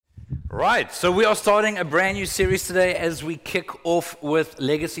Right, so we are starting a brand new series today as we kick off with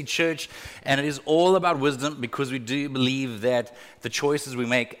Legacy Church, and it is all about wisdom because we do believe that the choices we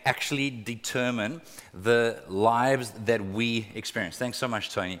make actually determine the lives that we experience. Thanks so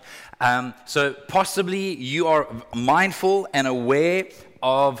much, Tony. So possibly you are mindful and aware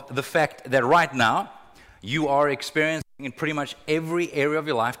of the fact that right now you are experiencing in pretty much every area of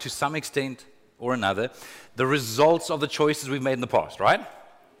your life to some extent or another the results of the choices we've made in the past, right?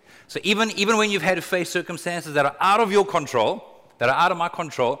 So even when you've had to face circumstances that are out of your control, that are out of my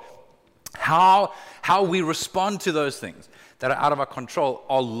control, how we respond to those things that are out of our control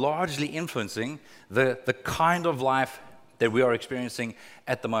are largely influencing the kind of life that we are experiencing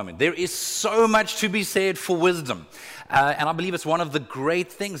at the moment. There is so much to be said for wisdom. And I believe it's one of the great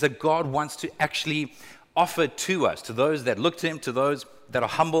things that God wants to actually offer to us, to those that look to Him, to those that are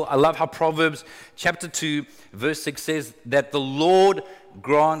humble. I love how Proverbs chapter 2, verse 6 says that the Lord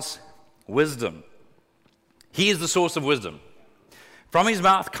grants wisdom. He is the source of wisdom. From His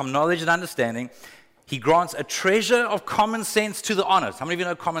mouth come knowledge and understanding. He grants a treasure of common sense to the honest. How many of you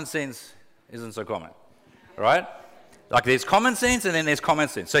know common sense isn't so common? Right? Like there's common sense and then there's common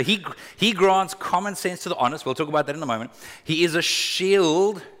sense. So he grants common sense to the honest. We'll talk about that in a moment. He is a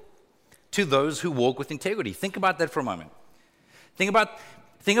shield to those who walk with integrity. Think about that for a moment. Think about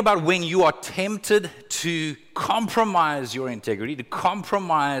when you are tempted to compromise your integrity, to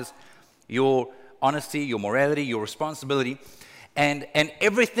compromise your honesty, your morality, your responsibility, and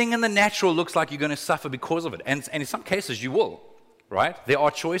everything in the natural looks like you're going to suffer because of it. And in some cases you will, right? There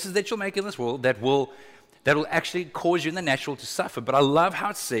are choices that you'll make in this world that will actually cause you in the natural to suffer. But I love how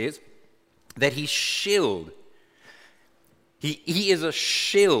it says that He is a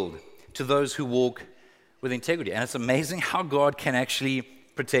shield to those who walk with integrity. And it's amazing how God can actually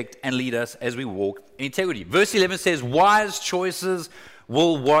protect and lead us as we walk in integrity. Verse 11 says, wise choices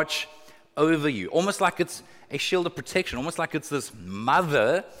will watch over you. Almost like it's a shield of protection, almost like it's this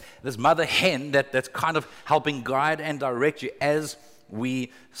mother hen that's kind of helping guide and direct you as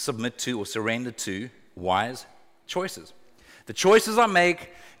we submit to or surrender to wise choices. The choices I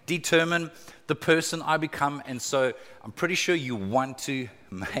make determine the person I become, and so I'm pretty sure you want to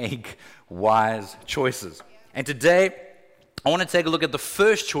make wise choices. And today, I want to take a look at the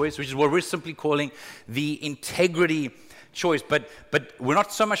first choice, which is what we're simply calling the integrity choice. But we're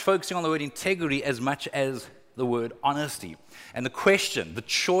not so much focusing on the word integrity as much as the word honesty. And the question, the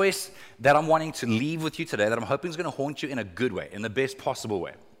choice that I'm wanting to leave with you today, that I'm hoping is going to haunt you in a good way, in the best possible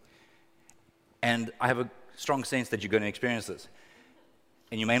way. And I have a strong sense that you're going to experience this,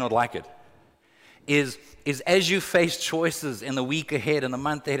 and you may not like it, is as you face choices in the week ahead, in the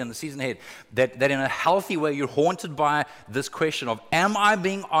month ahead, in the season ahead, that in a healthy way, you're haunted by this question of, am I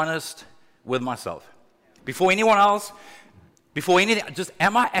being honest with myself? Before anyone else, before anything, just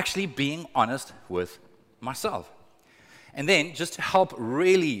am I actually being honest with myself? And then, just to help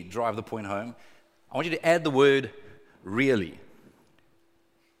really drive the point home, I want you to add the word really.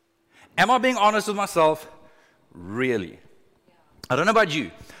 Am I being honest with myself? Really? I don't know about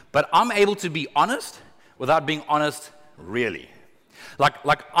you, but I'm able to be honest without being honest really. Like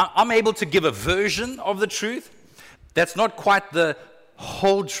I'm able to give a version of the truth that's not quite the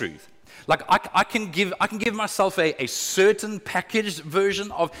whole truth. Like I can give myself a certain packaged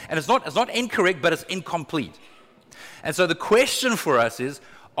version of, and it's not incorrect, but it's incomplete. And so the question for us is,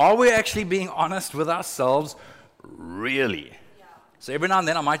 are we actually being honest with ourselves really? Yeah. So every now and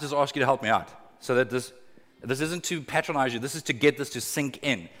then I might just ask you to help me out, so that this isn't to patronize you. This is to get this to sink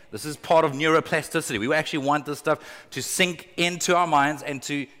in. This is part of neuroplasticity. We actually want this stuff to sink into our minds and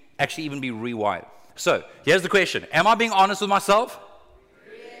to actually even be rewired. So here's the question. Am I being honest with myself?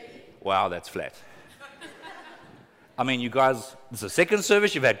 Really? Wow, that's flat. I mean, you guys, this is a second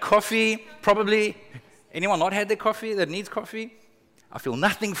service. You've had coffee, probably. Anyone not had their coffee that needs coffee? I feel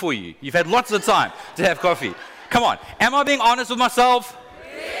nothing for you. You've had lots of time to have coffee. Come on. Am I being honest with myself?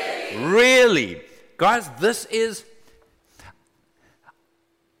 Really? Guys,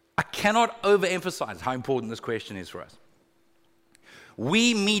 I cannot overemphasize how important this question is for us.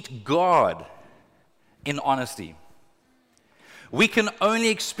 We meet God in honesty. We can only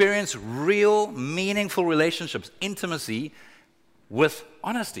experience real, meaningful relationships, intimacy, with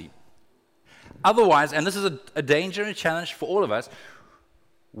honesty. Otherwise, and this is a danger and a challenge for all of us,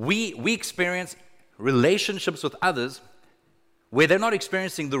 we experience relationships with others where they're not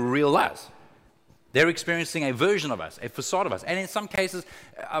experiencing the real us. They're experiencing a version of us, a facade of us. And in some cases,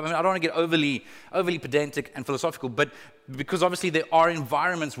 I don't want to get overly pedantic and philosophical, but because obviously there are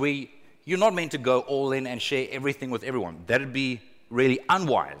environments where you're not meant to go all in and share everything with everyone. That would be really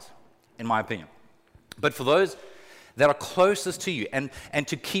unwise, in my opinion. But for those that are closest to you, and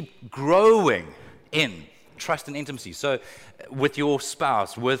to keep growing in trust and intimacy. So with your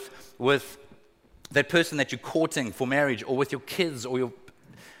spouse, with that person that you're courting for marriage, or with your kids or your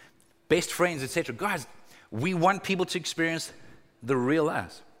best friends, etc. Guys, we want people to experience the real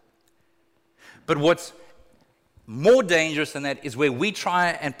us. But what's more dangerous than that is where we try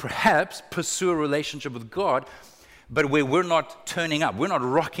and perhaps pursue a relationship with God, but where we're not turning up, we're not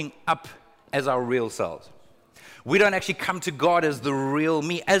rocking up as our real selves. We don't actually come to God as the real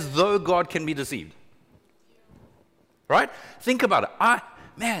me, as though God can be deceived. Right? Think about it. I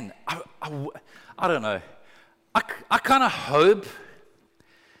don't know. I kind of hope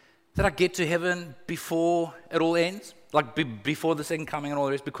that I get to heaven before it all ends, like before the second coming and all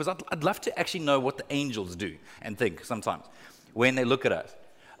the rest, because I'd love to actually know what the angels do and think sometimes when they look at us.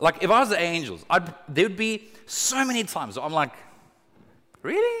 Like, if I was the angels, there would be so many times I'm like,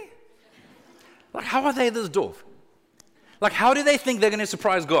 really? Like, how are they this dwarf? Like, how do they think they're going to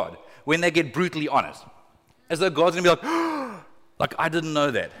surprise God when they get brutally honest? As though God's going to be like, oh, like, I didn't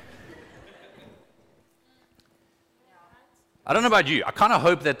know that. I don't know about you. I kind of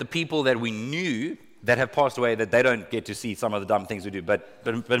hope that the people that we knew that have passed away, that they don't get to see some of the dumb things we do, but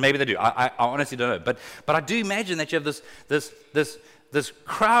maybe they do. I honestly don't know. But I do imagine that you have this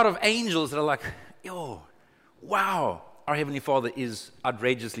crowd of angels that are like, yo, wow, our Heavenly Father is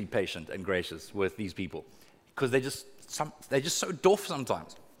outrageously patient and gracious with these people, because they're just so doff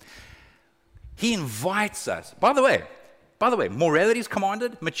sometimes. He invites us. By the way, morality is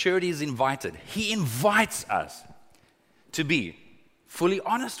commanded, maturity is invited. He invites us to be fully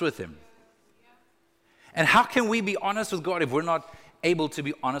honest with Him. And how can we be honest with God if we're not able to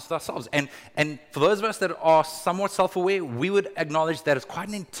be honest with ourselves? And for those of us that are somewhat self-aware, we would acknowledge that it's quite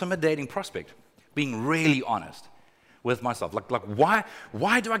an intimidating prospect, being really honest with myself. Like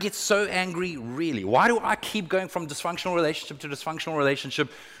why do I get so angry, really? Why do I keep going from dysfunctional relationship to dysfunctional relationship,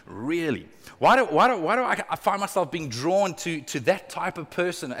 really? Why do I find myself being drawn to that type of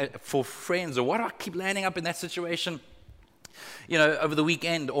person for friends? Or why do I keep landing up in that situation, you know, over the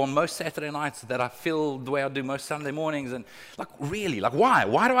weekend or most Saturday nights, that I feel the way I do most Sunday mornings? And like, really, like, why?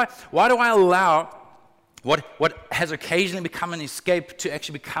 Why do I allow what has occasionally become an escape to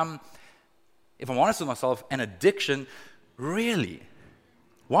actually become, if I'm honest with myself, an addiction? Really?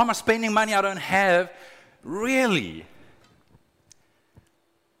 Why am I spending money I don't have? Really?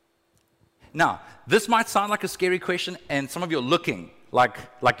 Now, this might sound like a scary question, and some of you are looking like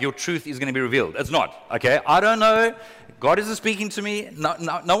your truth is going to be revealed. It's not, okay? I don't know. God isn't speaking to me. No.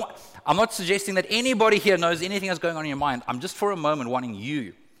 I'm not suggesting that anybody here knows anything that's going on in your mind. I'm just for a moment wanting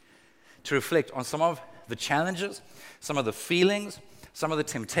you to reflect on some of the challenges, some of the feelings, some of the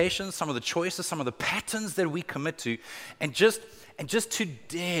temptations, some of the choices, some of the patterns that we commit to, and just to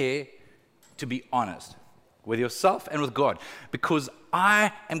dare to be honest with yourself and with God, because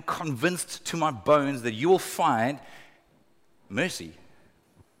I am convinced to my bones that you will find mercy.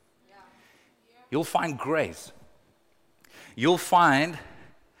 You'll find grace. You'll find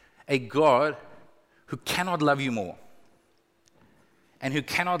a God who cannot love you more and who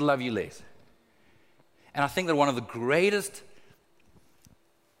cannot love you less. And I think that one of the greatest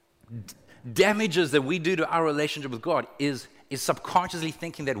damages that we do to our relationship with God is subconsciously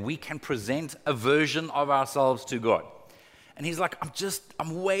thinking that we can present a version of ourselves to God. And He's like,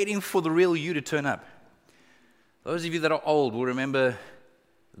 I'm waiting for the real you to turn up. Those of you that are old will remember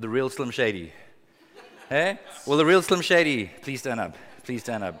the real Slim Shady. Hey? Well, the real Slim Shady, please stand up. Please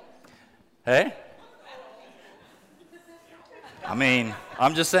stand up. Hey? I mean,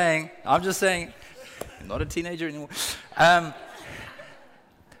 I'm just saying, I'm not a teenager anymore. For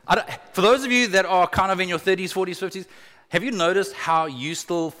those of you that are kind of in your 30s, 40s, 50s, have you noticed how you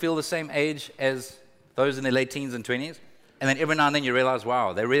still feel the same age as those in their late teens and 20s? And then every now and then you realize,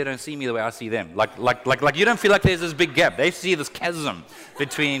 wow, they really don't see me the way I see them. Like you don't feel like there's this big gap. They see this chasm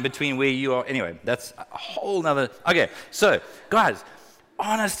between where you are. Anyway, that's a whole nother. Okay, so guys,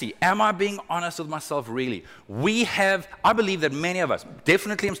 honesty. Am I being honest with myself, really? I believe that many of us,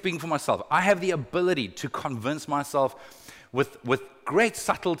 definitely I'm speaking for myself, I have the ability to convince myself with great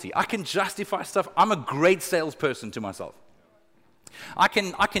subtlety. I can justify stuff. I'm a great salesperson to myself. I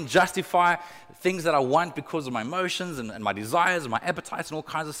can justify things that I want because of my emotions and my desires and my appetites and all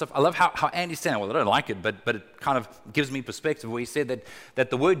kinds of stuff. I love how Andy said, well, I don't like it, but it kind of gives me perspective, where he said that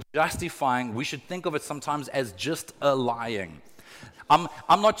the word justifying, we should think of it sometimes as just a lying. I'm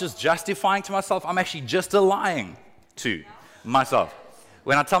not just justifying to myself, I'm actually just a lying to myself.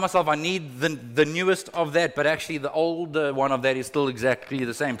 When I tell myself I need the newest of that, but actually the older one of that is still exactly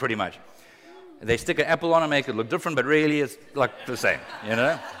the same pretty much. They stick an apple on and make it look different, but really it's like the same, you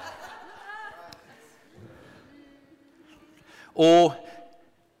know? Or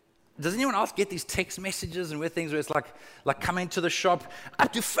does anyone else get these text messages and weird things where it's like come into the shop,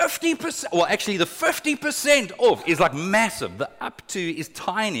 up to 50%, well, actually the 50% off is like massive. The up to is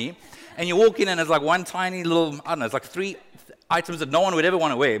tiny, and you walk in and it's like one tiny little, I don't know, it's like 3 items that no one would ever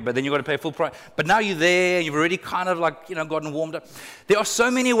want to wear, but then you've got to pay full price. But now you're there, and you've already kind of like, gotten warmed up. There are so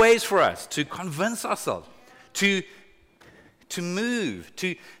many ways for us to convince ourselves, to move,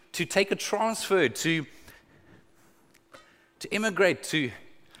 to take a transfer, to immigrate, to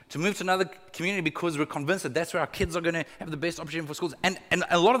move to another community because we're convinced that that's where our kids are going to have the best opportunity for schools. And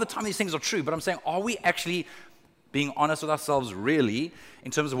a lot of the time these things are true, but I'm saying, are we actually being honest with ourselves really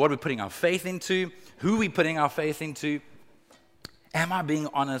in terms of what we're putting our faith into, who we're putting our faith into? Am I being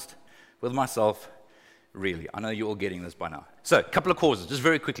honest with myself really? I know you're all getting this by now. So, a couple of causes, just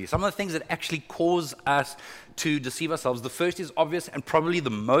very quickly. Some of the things that actually cause us to deceive ourselves. The first is obvious and probably the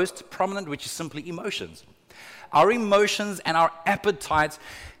most prominent, which is simply emotions. Our emotions and our appetites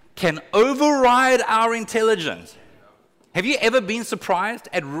can override our intelligence. Have you ever been surprised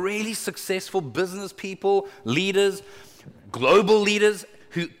at really successful business people, leaders, global leaders,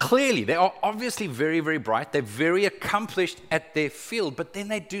 who clearly, they are obviously very, very bright, they're very accomplished at their field, but then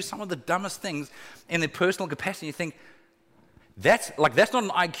they do some of the dumbest things in their personal capacity. You think, that's not an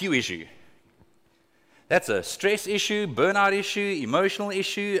IQ issue. That's a stress issue, burnout issue, emotional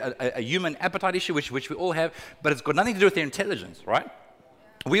issue, a human appetite issue, which we all have, but it's got nothing to do with their intelligence, right?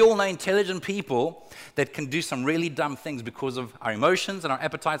 We all know intelligent people that can do some really dumb things because of our emotions and our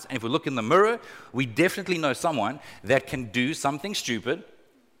appetites. And if we look in the mirror, we definitely know someone that can do something stupid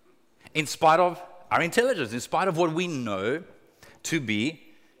in spite of our intelligence, in spite of what we know to be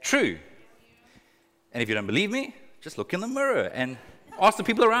true. And if you don't believe me, just look in the mirror and ask the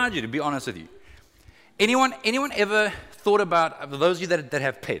people around you to be honest with you. Anyone ever thought about, for those of you that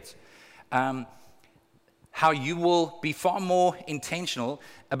have pets, how you will be far more intentional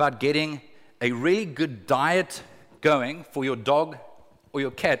about getting a really good diet going for your dog or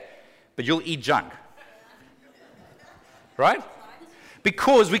your cat, but you'll eat junk. Right?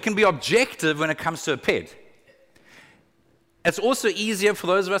 Because we can be objective when it comes to a pet. It's also easier for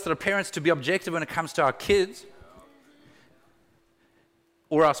those of us that are parents to be objective when it comes to our kids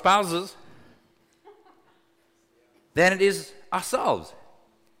or our spouses than it is ourselves,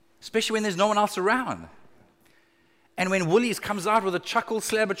 especially when there's no one else around. And when Woolies comes out with a chuckle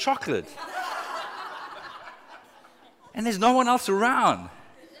slab of chocolate and there's no one else around,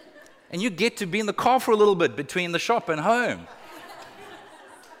 and you get to be in the car for a little bit between the shop and home.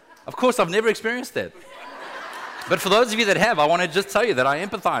 Of course, I've never experienced that. But for those of you that have, I want to just tell you that I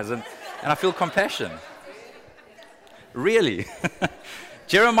empathize and I feel compassion. Really.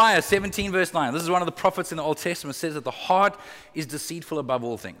 Jeremiah 17 verse 9. This is one of the prophets in the Old Testament. Says that the heart is deceitful above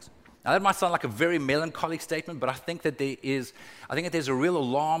all things. Now that might sound like a very melancholic statement, but I think that there's a real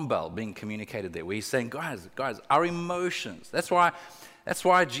alarm bell being communicated there, where he's saying, guys, our emotions. That's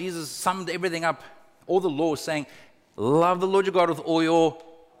why Jesus summed everything up, all the law, saying, love the Lord your God with all your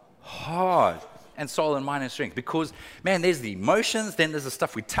heart and soul and mind and strength. Because, man, there's the emotions, then there's the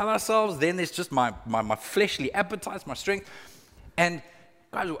stuff we tell ourselves, then there's just my fleshly appetites, my strength. And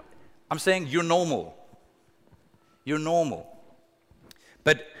guys, I'm saying you're normal. You're normal.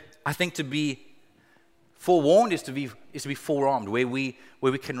 But I think to be forewarned is to be forearmed, where we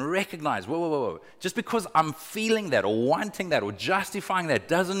can recognize, whoa. Just because I'm feeling that or wanting that or justifying that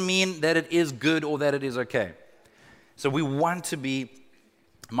doesn't mean that it is good or that it is okay. So we want to be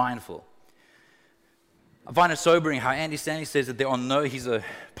mindful. I find it sobering how Andy Stanley says that he's a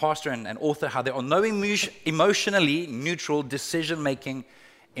pastor and author, how there are no emotionally neutral decision-making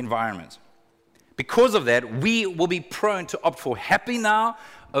environments. Because of that, we will be prone to opt for happy now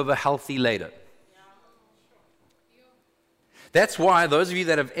over healthy later. That's why those of you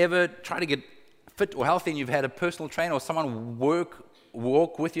that have ever tried to get fit or healthy and you've had a personal trainer or someone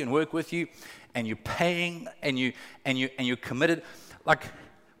walk with you and work with you, and you're paying and you're committed, like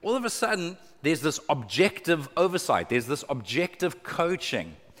all of a sudden there's this objective oversight, there's this objective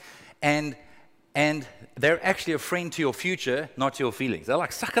coaching, and they're actually a friend to your future, not to your feelings. They're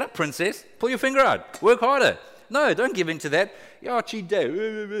like, suck it up, princess, pull your finger out, work harder. No, don't give in to that. Yeah, cheat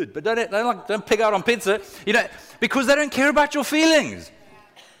day, but don't pig out on pizza, because they don't care about your feelings.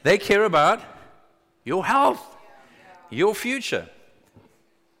 They care about your health, your future.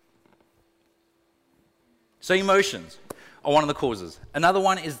 So emotions are one of the causes. Another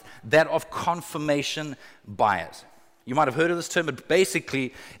one is that of confirmation bias. You might have heard of this term, but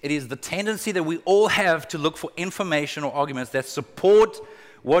basically it is the tendency that we all have to look for information or arguments that support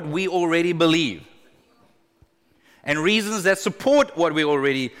what we already believe. and reasons that support what we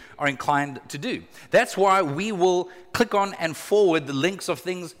already are inclined to do. That's why we will click on and forward the links of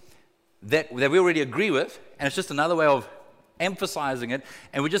things that we already agree with, and it's just another way of emphasizing it,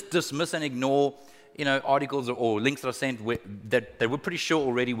 and we just dismiss and ignore, articles or links that are sent that we're pretty sure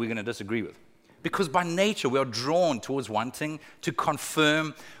already we're going to disagree with. Because by nature, we are drawn towards wanting to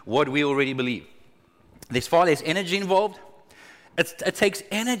confirm what we already believe. There's far less energy involved. It takes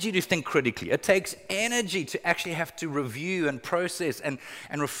energy to think critically. It takes energy to actually have to review and process and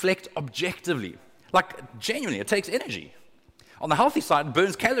reflect objectively. Like, genuinely, it takes energy. On the healthy side, it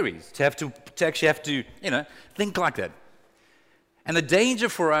burns calories to actually have to think like that. And the danger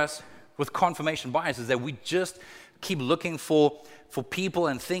for us with confirmation bias is that we just keep looking for people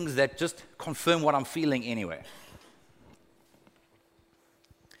and things that just confirm what I'm feeling anyway.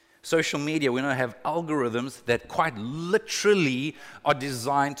 Social media, we now have algorithms that quite literally are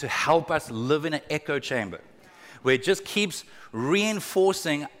designed to help us live in an echo chamber, where it just keeps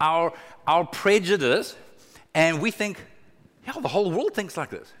reinforcing our prejudice, and we think, yeah, the whole world thinks like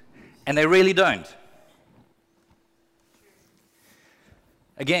this, and they really don't.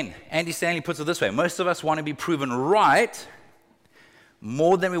 Again, Andy Stanley puts it this way: most of us want to be proven right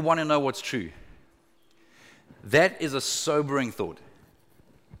more than we want to know what's true. That is a sobering thought.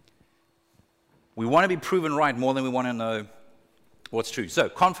 We want to be proven right more than we want to know what's true. So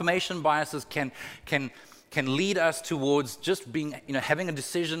confirmation biases can lead us towards just being, having a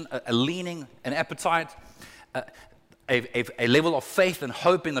decision, a leaning, an appetite, a level of faith and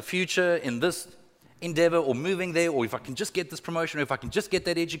hope in the future, in this endeavor, or moving there, or if I can just get this promotion, or if I can just get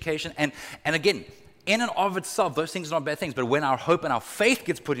that education. And again, in and of itself, those things are not bad things, but when our hope and our faith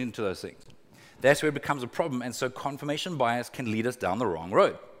gets put into those things, that's where it becomes a problem. And so confirmation bias can lead us down the wrong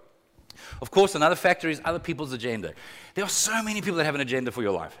road. Of course, another factor is other people's agenda. There are so many people that have an agenda for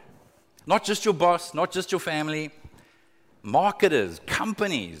your life. Not just your boss, not just your family. Marketers,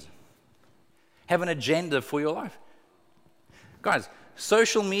 companies have an agenda for your life. Guys,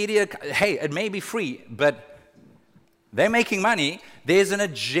 social media, hey, it may be free, but they're making money. There's an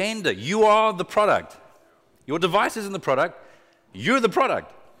agenda. You are the product. Your device isn't the product. You're the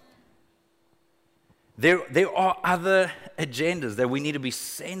product. There are other agendas that we need to be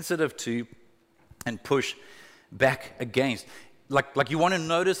sensitive to and push back against. Like you want to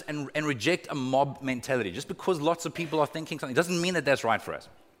notice and reject a mob mentality. Just because lots of people are thinking something doesn't mean that that's right for us.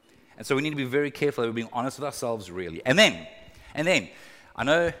 And so we need to be very careful that we're being honest with ourselves, really. And then, I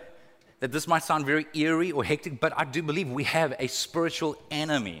know that this might sound very eerie or hectic, but I do believe we have a spiritual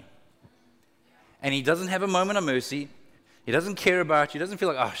enemy. And he doesn't have a moment of mercy. He doesn't care about you. He doesn't feel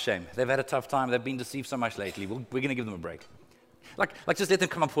like, oh, shame. They've had a tough time. They've been deceived so much lately. We're going to give them a break. Like just let them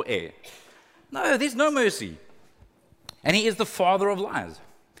come up for air. No, there's no mercy. And he is the father of lies.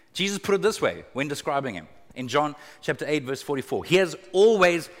 Jesus put it this way when describing him. In John chapter 8, verse 44. He has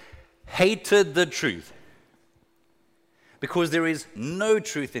always hated the truth because there is no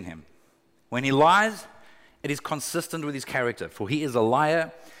truth in him. When he lies, it is consistent with his character, for he is a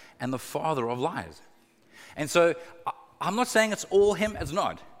liar and the father of lies. And so I'm not saying it's all him, it's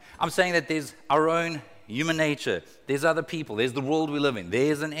not. I'm saying that there's our own human nature, there's other people, there's the world we live in,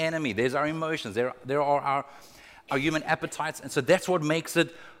 there's an enemy, there's our emotions, there are our human appetites, and so that's what makes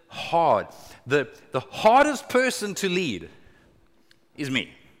it hard. The hardest person to lead is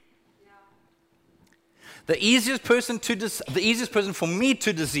me. The easiest person for me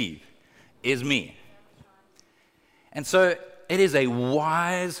to deceive is me. And so it is a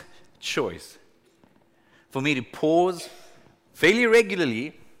wise choice for me to pause fairly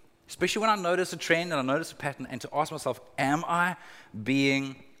regularly, especially when I notice a trend and I notice a pattern, and to ask myself, am I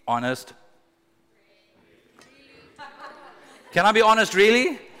being honest? Can I be honest,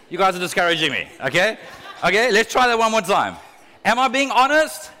 really? You guys are discouraging me, okay? Okay, let's try that one more time. Am I being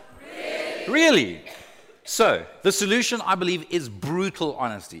honest? Really? So, the solution, I believe, is brutal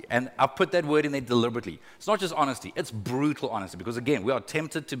honesty. And I've put that word in there deliberately. It's not just honesty, it's brutal honesty. Because again, we are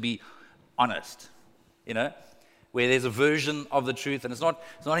tempted to be honest, where there's a version of the truth, and it's not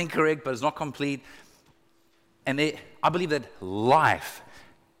incorrect, but it's not complete. And I believe that life,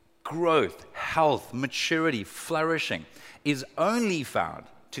 growth, health, maturity, flourishing is only found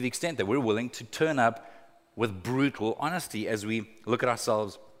to the extent that we're willing to turn up with brutal honesty as we look at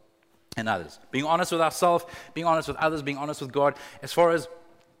ourselves and others. Being honest with ourselves, being honest with others, being honest with God. As far as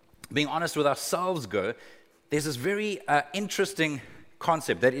being honest with ourselves go, there's this very interesting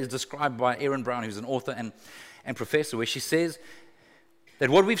concept that is described by Erin Brown, who's an author and professor, where she says that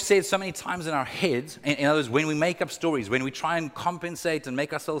what we've said so many times in our heads, in other words, when we make up stories, when we try and compensate and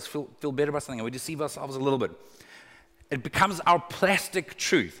make ourselves feel better about something, and we deceive ourselves a little bit, it becomes our plastic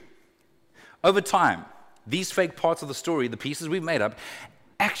truth. Over time, these fake parts of the story, the pieces we've made up,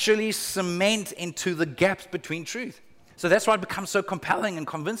 actually cement into the gaps between truth. So that's why it becomes so compelling and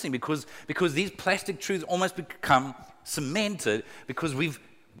convincing, because these plastic truths almost become cemented because we've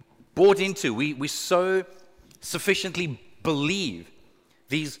bought into, we so sufficiently believe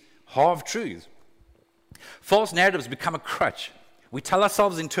these half-truths. False narratives become a crutch. We tell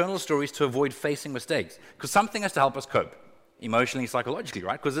ourselves internal stories to avoid facing mistakes, because something has to help us cope, emotionally, psychologically,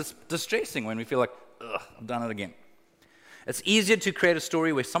 right? Because it's distressing when we feel like, ugh, I've done it again. It's easier to create a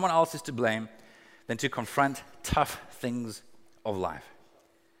story where someone else is to blame than to confront tough things of life.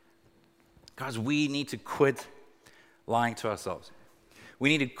 Guys, we need to quit lying to ourselves. We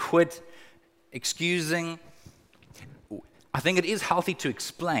need to quit excusing. I think it is healthy to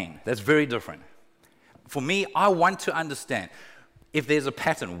explain. That's very different. For me, I want to understand if there's a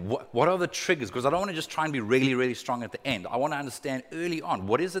pattern, what are the triggers? Because I don't want to just try and be really, really strong at the end. I want to understand early on,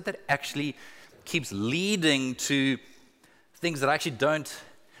 what is it that actually keeps leading to things that I actually don't,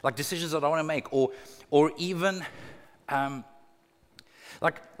 like decisions that I want to make, or even,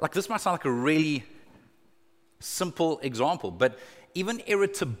 like this might sound like a really simple example, but even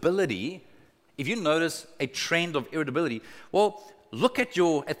irritability, if you notice a trend of irritability, well, look at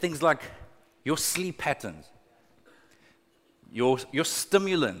things like your sleep patterns, your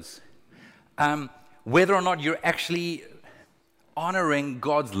stimulants, whether or not you're actually honoring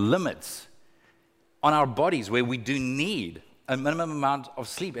God's limits on our bodies, where we do need a minimum amount of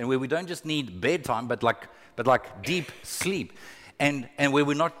sleep, and where we don't just need bedtime, but like deep sleep, and where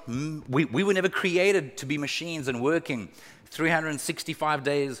we were never created to be machines and working 365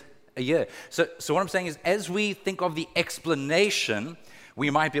 days a year. So what I'm saying is, as we think of the explanation, we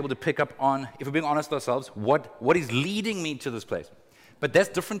might be able to pick up on, if we're being honest with ourselves, what is leading me to this place. But that's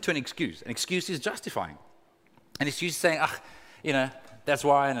different to an excuse. An excuse is justifying. An excuse is saying, that's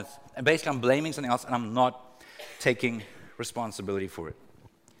why, and basically I'm blaming something else, and I'm not taking responsibility for it.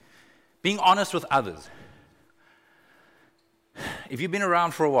 Being honest with others. If you've been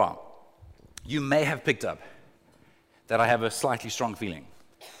around for a while, you may have picked up that I have a slightly strong feeling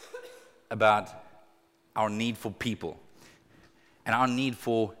about our need for people, and our need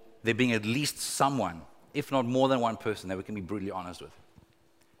for there being at least someone, if not more than one person, that we can be brutally honest with.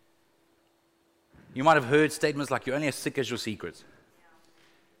 You might have heard statements like, you're only as sick as your secrets.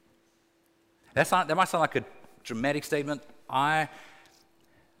 That might sound like a dramatic statement. I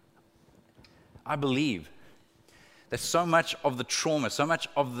believe that so much of the trauma, so much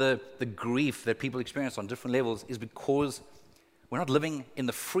of the grief that people experience on different levels is because we're not living in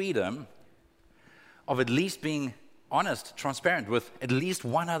the freedom of at least being honest, transparent with at least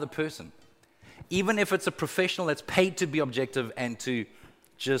one other person. Even if it's a professional that's paid to be objective and to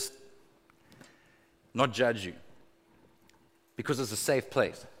just not judge you, because it's a safe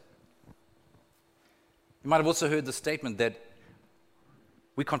place. You might have also heard the statement that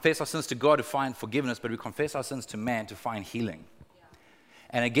we confess our sins to God to find forgiveness, but we confess our sins to man to find healing. Yeah.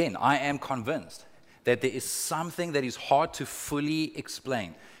 And again, I am convinced that there is something that is hard to fully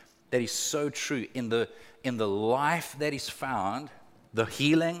explain that is so true in the life that is found, the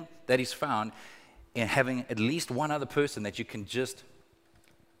healing that is found in having at least one other person that you can just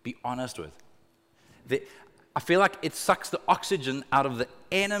be honest with. I feel like it sucks the oxygen out of the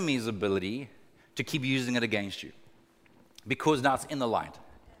enemy's ability to keep using it against you, because now it's in the light.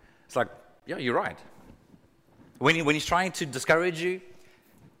 It's like, yeah, you're right. When he's trying to discourage you,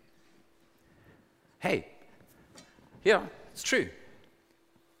 hey, yeah, it's true.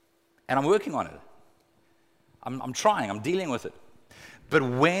 And I'm working on it. I'm trying, I'm dealing with it. But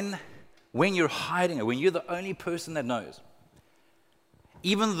when you're hiding it, when you're the only person that knows,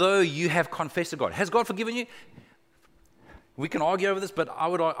 even though you have confessed to God, has God forgiven you? We can argue over this, but I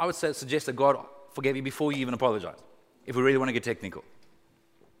would suggest that God forgave you before you even apologize, if we really want to get technical.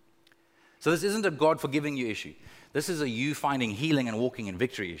 So this isn't a God forgiving you issue. This is a you finding healing and walking in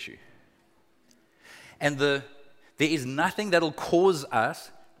victory issue. And there is nothing that'll cause us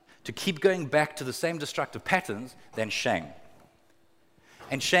to keep going back to the same destructive patterns than shame.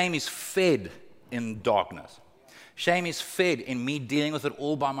 And shame is fed in darkness. Shame is fed in me dealing with it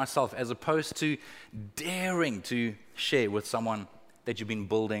all by myself, as opposed to daring to share with someone that you've been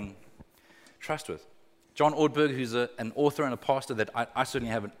building trust with. John Ortberg, who's an author and a pastor that I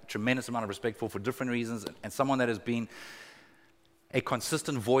certainly have a tremendous amount of respect for different reasons, and someone that has been a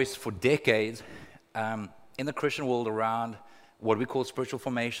consistent voice for decades in the Christian world around what we call spiritual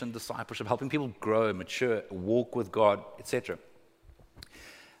formation, discipleship, helping people grow, mature, walk with God, etc.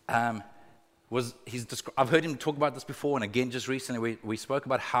 I've heard him talk about this before, and again just recently we spoke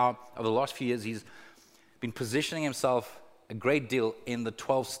about how over the last few years he's been positioning himself a great deal in the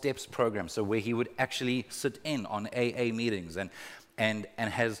 12 Steps program, so where he would actually sit in on AA meetings and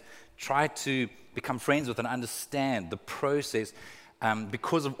has tried to become friends with and understand the process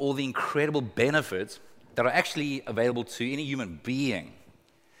because of all the incredible benefits that are actually available to any human being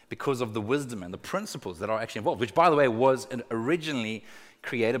because of the wisdom and the principles that are actually involved, which, by the way, was originally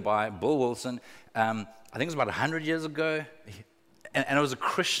created by Bill Wilson, I think it was about 100 years ago, and it was a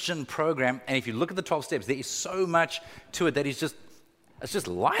Christian program, and if you look at the 12 Steps, there is so much to it that is just, it's just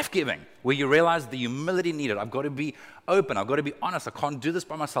life-giving, where you realize the humility needed. I've got to be open, I've got to be honest, I can't do this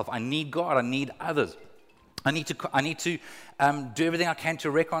by myself, I need God, I need others. I need to do everything I can to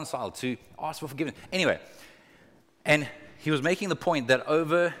reconcile, to ask for forgiveness. Anyway, and he was making the point that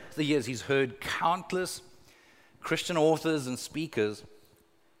over the years he's heard countless Christian authors and speakers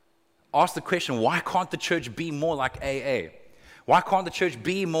ask the question, why can't the church be more like AA? Why can't the church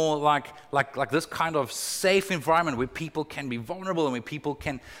be more like this kind of safe environment where people can be vulnerable and where people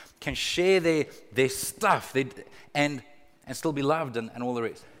can share their stuff and still be loved and all the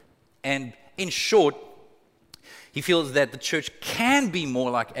rest? And in short, he feels that the church can be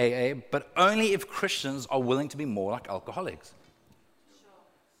more like AA, but only if Christians are willing to be more like alcoholics.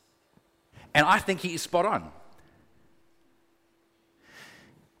 And I think he is spot on.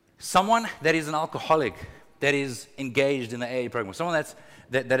 Someone that is an alcoholic, that is engaged in the AA program, someone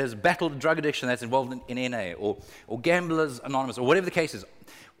that has battled drug addiction, that's involved in NA, or Gamblers Anonymous, or whatever the case is,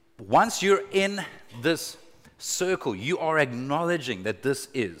 once you're in this circle, you are acknowledging that this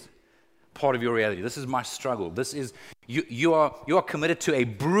is part of your reality. This is my struggle. This is you are committed to a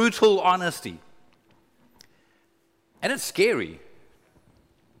brutal honesty. And it's scary.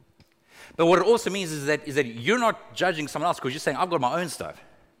 But what it also means is that you're not judging someone else because you're saying, I've got my own stuff.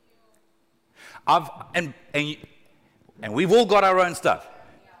 And we've all got our own stuff.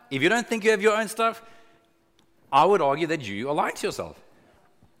 If you don't think you have your own stuff, I would argue that you are lying to yourself.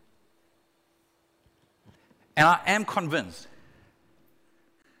 And I am convinced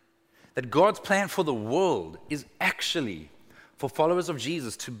that God's plan for the world is actually for followers of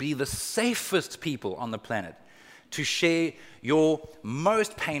Jesus to be the safest people on the planet, to share your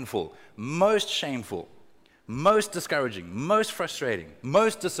most painful, most shameful, most discouraging, most frustrating,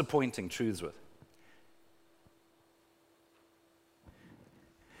 most disappointing truths with.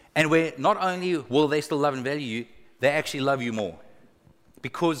 And where not only will they still love and value you, they actually love you more.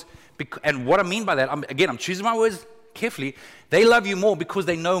 And what I mean by that, I'm choosing my words carefully, they love you more because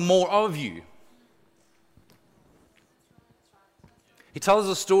they know more of you. He tells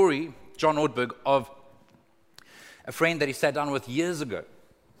a story, John Ortberg, of a friend that he sat down with years ago.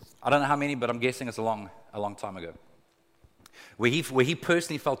 I don't know how many, but I'm guessing it's a long time ago. Where he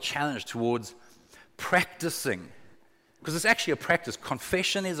personally felt challenged towards practicing. Because it's actually a practice.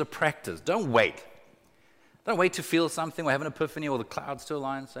 Confession is a practice. Don't wait. Don't wait to feel something or have an epiphany or the clouds to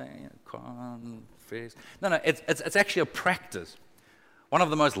align saying, confess. No, it's actually a practice. One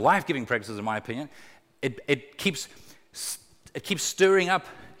of the most life-giving practices, in my opinion. It keeps stirring up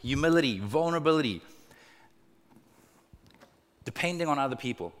humility, vulnerability, depending on other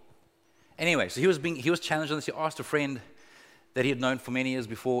people. Anyway, so he was challenged on this. He asked a friend that he had known for many years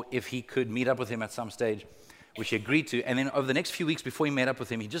before if he could meet up with him at some stage, which he agreed to. And then over the next few weeks before he met up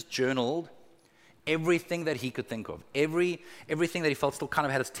with him, he just journaled everything that he could think of, everything that he felt still kind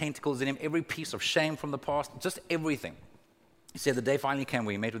of had its tentacles in him, every piece of shame from the past, just everything. He said the day finally came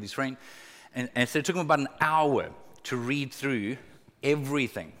where he met with his friend, and so it took him about an hour to read through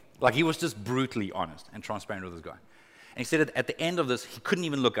everything. Like, he was just brutally honest and transparent with this guy. And he said at the end of this, he couldn't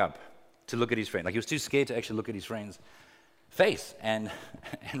even look up to look at his friend. Like, he was too scared to actually look at his friend's face and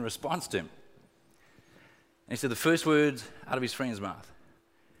response to him. And he said the first words out of his friend's mouth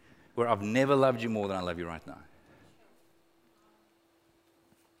were, "I've never loved you more than I love you right now."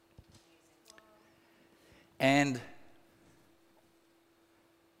 And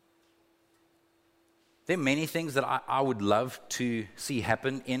there are many things that I would love to see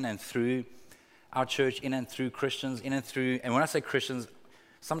happen in and through our church, in and through Christians, and when I say Christians,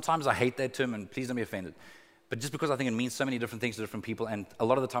 sometimes I hate that term, and please don't be offended, but just because I think it means so many different things to different people, and a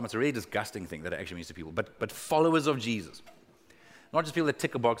lot of the time it's a really disgusting thing that it actually means to people, but followers of Jesus. Not just people that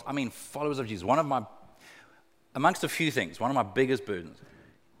tick a box, I mean followers of Jesus. Amongst a few things, one of my biggest burdens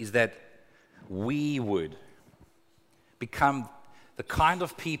is that we would become the kind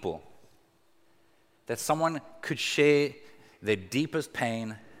of people that someone could share their deepest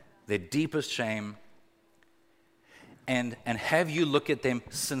pain, their deepest shame, and have you look at them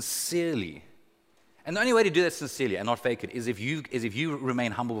sincerely. And the only way to do that sincerely and not fake it is if you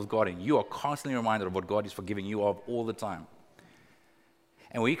remain humble with God and you are constantly reminded of what God is forgiving you of all the time.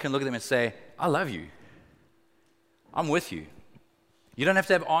 And where you can look at them and say, "I love you. I'm with you. You don't have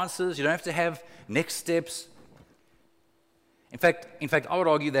to have answers. You don't have to have next steps. In fact, I would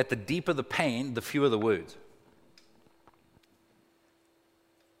argue that the deeper the pain, the fewer the words.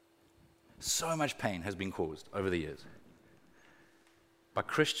 So much pain has been caused over the years by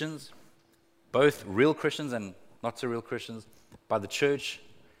Christians, both real Christians and not so real Christians, by the church,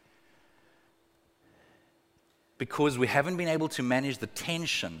 because we haven't been able to manage the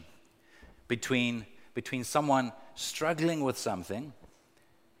tension between someone struggling with something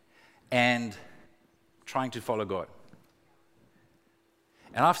and trying to follow God.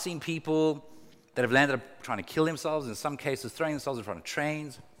 And I've seen people that have landed up trying to kill themselves, in some cases throwing themselves in front of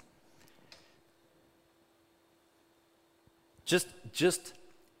trains. Just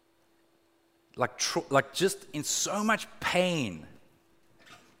in so much pain.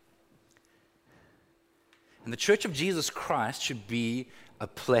 And the Church of Jesus Christ should be a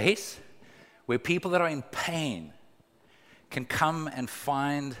place where people that are in pain can come and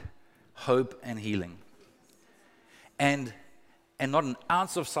find hope and healing. And not an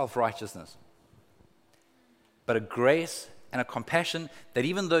ounce of self-righteousness, but a grace and a compassion that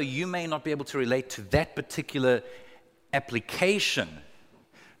even though you may not be able to relate to that particular application,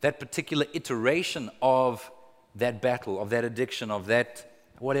 that particular iteration of that battle, of that addiction, of that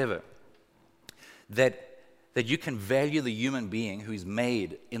whatever, that you can value the human being who is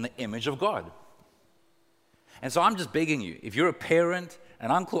made in the image of God. And so I'm just begging you, if you're a parent,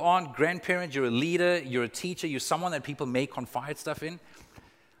 an uncle, aunt, grandparent, you're a leader, you're a teacher, you're someone that people may confide stuff in,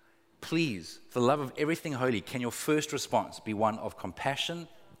 please, for the love of everything holy, can your first response be one of compassion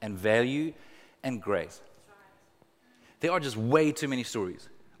and value and grace? There are just way too many stories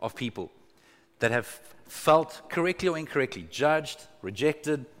of people that have felt correctly or incorrectly judged,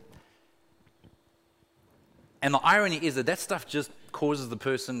 rejected. And the irony is that stuff just causes the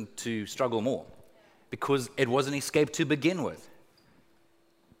person to struggle more because it was an escape to begin with.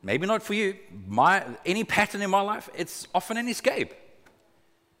 Maybe not for you. Any pattern in my life, it's often an escape.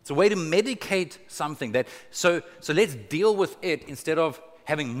 It's a way to medicate something so let's deal with it instead of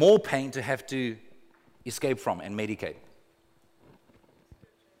having more pain to have to escape from and medicate.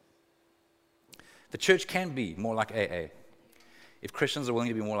 The church can be more like AA if Christians are willing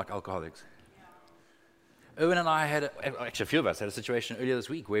to be more like alcoholics. Erwin and I actually a few of us had a situation earlier this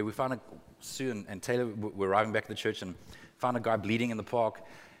week where we found Sue and Taylor were arriving back at the church and found a guy bleeding in the park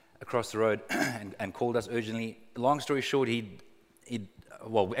across the road and called us urgently. Long story short,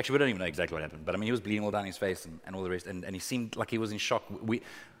 well, actually we don't even know exactly what happened, but I mean he was bleeding all down his face and all the rest, and he seemed like he was in shock. We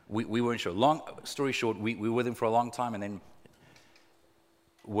weren't sure. Long story short, we were with him for a long time, and then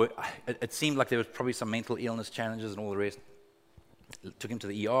it seemed like there was probably some mental illness challenges and all the rest. Took him to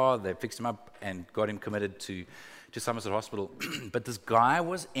the ER, they fixed him up and got him committed to Somerset Hospital. But this guy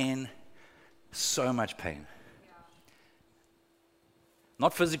was in so much pain.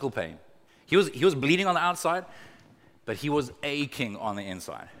 Not physical pain. He was bleeding on the outside, but he was aching on the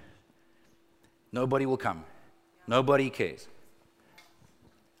inside. Nobody will come. Nobody cares.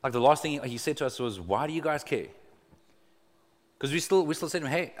 Like the last thing he said to us was, "Why do you guys care?" Because we still said to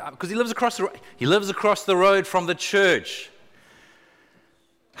him, "Hey," because he lives across the road from the church.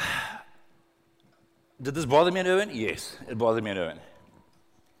 Did this bother me and Erwin? Yes, it bothered me and Erwin.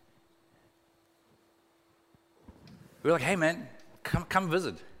 We were like, "Hey man, come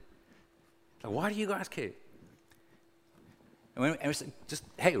visit." Like, why do you guys care? And we said, just,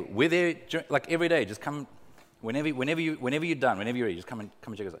 "Hey, we're there like every day. Just come whenever you're done, whenever you're ready. Just come and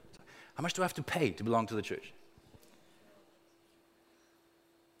check us out." How much do I have to pay to belong to the church?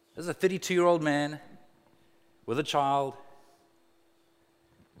 This is a 32-year-old man with a child.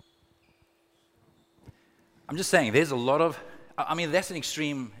 I'm just saying, there's a lot of, I mean, that's an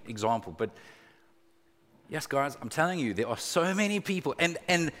extreme example, but yes, guys, I'm telling you, there are so many people, and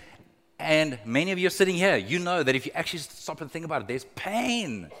many of you are sitting here, you know that if you actually stop and think about it, there's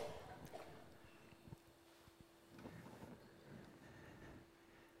pain.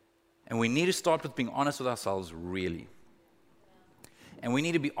 And we need to start with being honest with ourselves, really. And we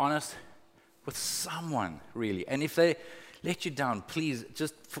need to be honest with someone, really. And if they let you down, please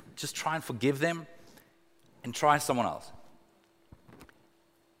just try and forgive them and try someone else.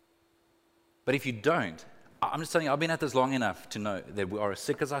 But if you don't, I'm just telling you, I've been at this long enough to know that we are as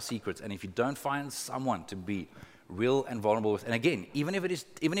sick as our secrets. And if you don't find someone to be real and vulnerable with, and again, even if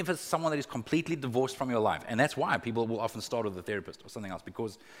it's someone that is completely divorced from your life, and that's why people will often start with a therapist or something else,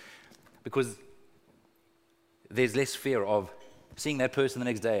 because there's less fear of seeing that person the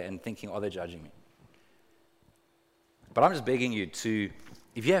next day and thinking, "Oh, they're judging me." But I'm just begging you to,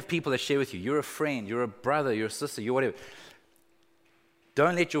 if you have people that share with you, you're a friend, you're a brother, you're a sister, you're whatever,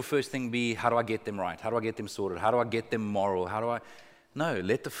 Don't let your first thing be, how do I get them right? How do I get them sorted? How do I get them moral? No,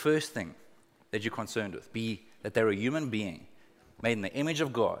 let the first thing that you're concerned with be that they're a human being made in the image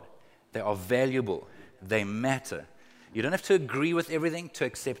of God. They are valuable. They matter. You don't have to agree with everything to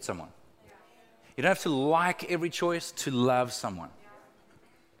accept someone. You don't have to like every choice to love someone.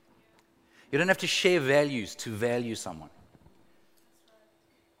 You don't have to share values to value someone.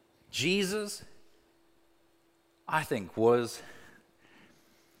 Jesus, I think, was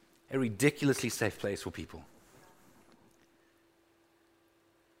a ridiculously safe place for people.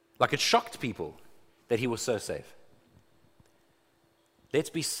 Like, it shocked people that he was so safe. Let's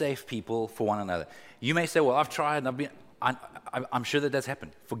be safe people for one another. You may say, well, I've tried and I'm sure that that's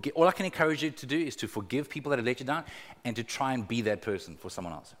happened. All I can encourage you to do is to forgive people that have let you down and to try and be that person for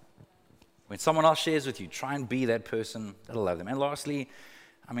someone else. When someone else shares with you, try and be that person that'll love them. And lastly,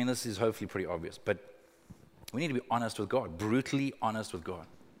 this is hopefully pretty obvious, but we need to be honest with God, brutally honest with God.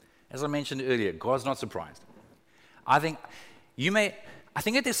 As I mentioned earlier, God's not surprised. I think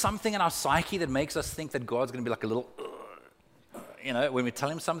that there's something in our psyche that makes us think that God's going to be like a little, when we tell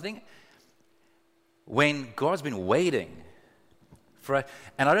him something, when God's been waiting for us.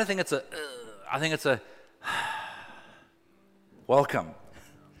 And I don't think it's I think it's a welcome.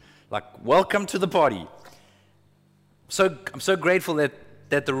 Like, welcome to the party. So I'm so grateful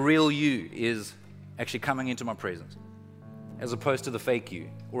that the real you is actually coming into my presence, as opposed to the fake you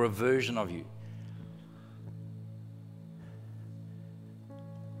or a version of you.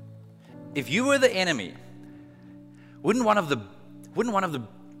 If you were the enemy, wouldn't one of the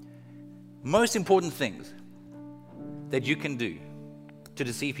most important things that you can do to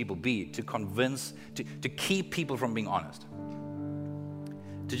deceive people be to convince, to keep people from being honest?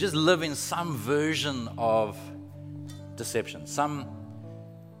 To just live in some version of deception, some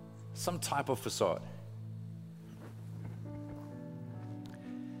type of facade.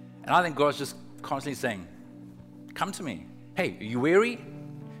 And I think God's just constantly saying, come to me. Hey, are you weary?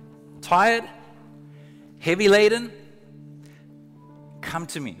 Tired? Heavy laden? Come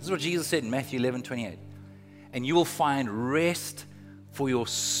to me. This is what Jesus said in Matthew 11:28. And you will find rest for your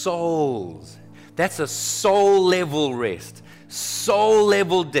souls. That's a soul level rest, soul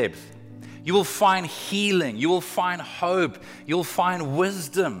level depth. You will find healing. You will find hope. You'll find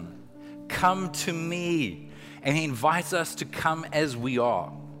wisdom. Come to me. And he invites us to come as we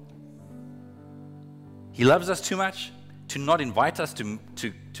are. He loves us too much to not invite us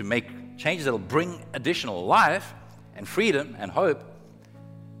to make changes that will bring additional life and freedom and hope,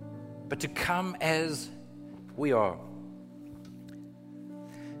 but to come as we are.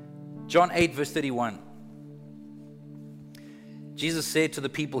 John 8, verse 31. Jesus said to the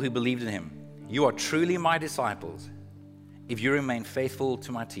people who believed in him, you are truly my disciples if you remain faithful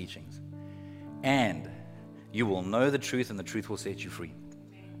to my teachings, and you will know the truth, and the truth will set you free.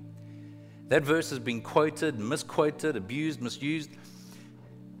 That verse has been quoted, misquoted, abused, misused.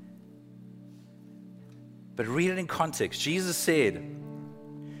 But read it in context. Jesus said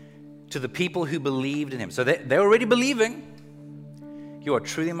to the people who believed in him, so they're already believing, you are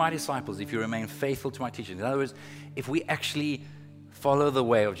truly my disciples if you remain faithful to my teachings. In other words, if we actually follow the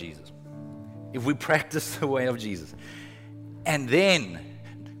way of Jesus, if we practice the way of Jesus, and then,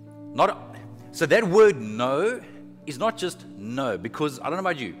 so that word know is not just know, because I don't know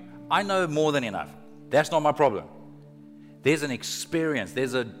about you, I know more than enough. That's not my problem. There's an experience.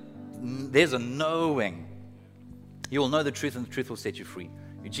 There's a knowing. You will know the truth, and the truth will set you free.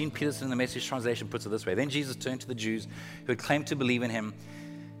 Eugene Peterson in the Message translation puts it this way. Then Jesus turned to the Jews who had claimed to believe in him.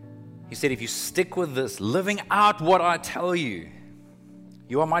 He said, if you stick with this, living out what I tell you,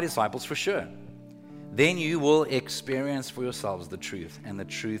 you are my disciples for sure. Then you will experience for yourselves the truth, and the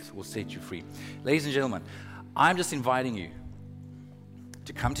truth will set you free. Ladies and gentlemen, I'm just inviting you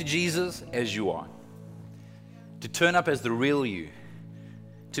to come to Jesus as you are, to turn up as the real you,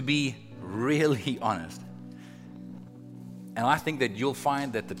 to be really honest. And I think that you'll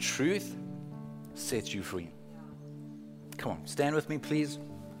find that the truth sets you free. Come on, stand with me, please.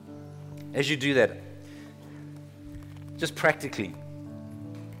 As you do that, just practically,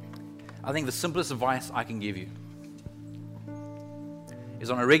 I think the simplest advice I can give you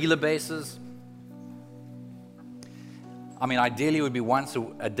is on a regular basis. Ideally it would be once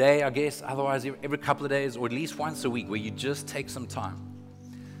a day, I guess. Otherwise, every couple of days, or at least once a week, where you just take some time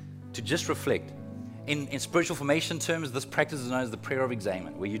to just reflect. In spiritual formation terms, this practice is known as the prayer of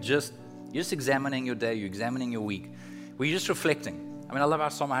examen, where you're just examining your day, you're examining your week, where you're just reflecting. I love how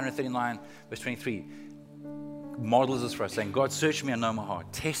Psalm 139, verse 23 models this for us, saying, God, search me and know my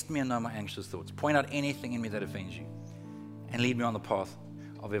heart. Test me and know my anxious thoughts. Point out anything in me that offends you, and lead me on the path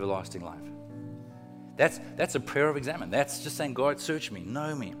of everlasting life. That's a prayer of examine. That's just saying, God, search me,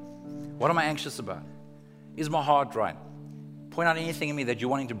 know me. What am I anxious about? Is my heart right? Point out anything in me that you're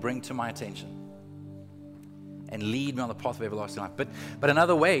wanting to bring to my attention. And lead me on the path of everlasting life. But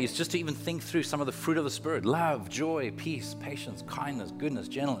another way is just to even think through some of the fruit of the Spirit: love, joy, peace, patience, kindness, goodness,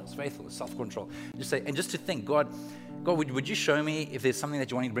 gentleness, faithfulness, self-control. Just to think, God, would you show me if there's something that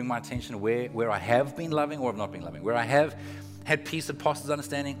you want to bring my attention where I have been loving or have not been loving, where I have had peace that passes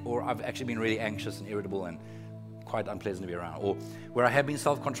understanding, or I've actually been really anxious and irritable and quite unpleasant to be around, or where I have been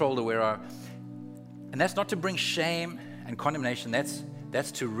self-controlled, or and that's not to bring shame and condemnation.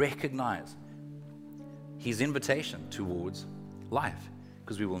 That's to recognize His invitation towards life,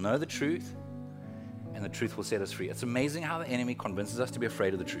 because we will know the truth and the truth will set us free. It's amazing how the enemy convinces us to be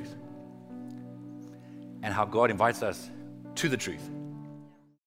afraid of the truth and how God invites us to the truth.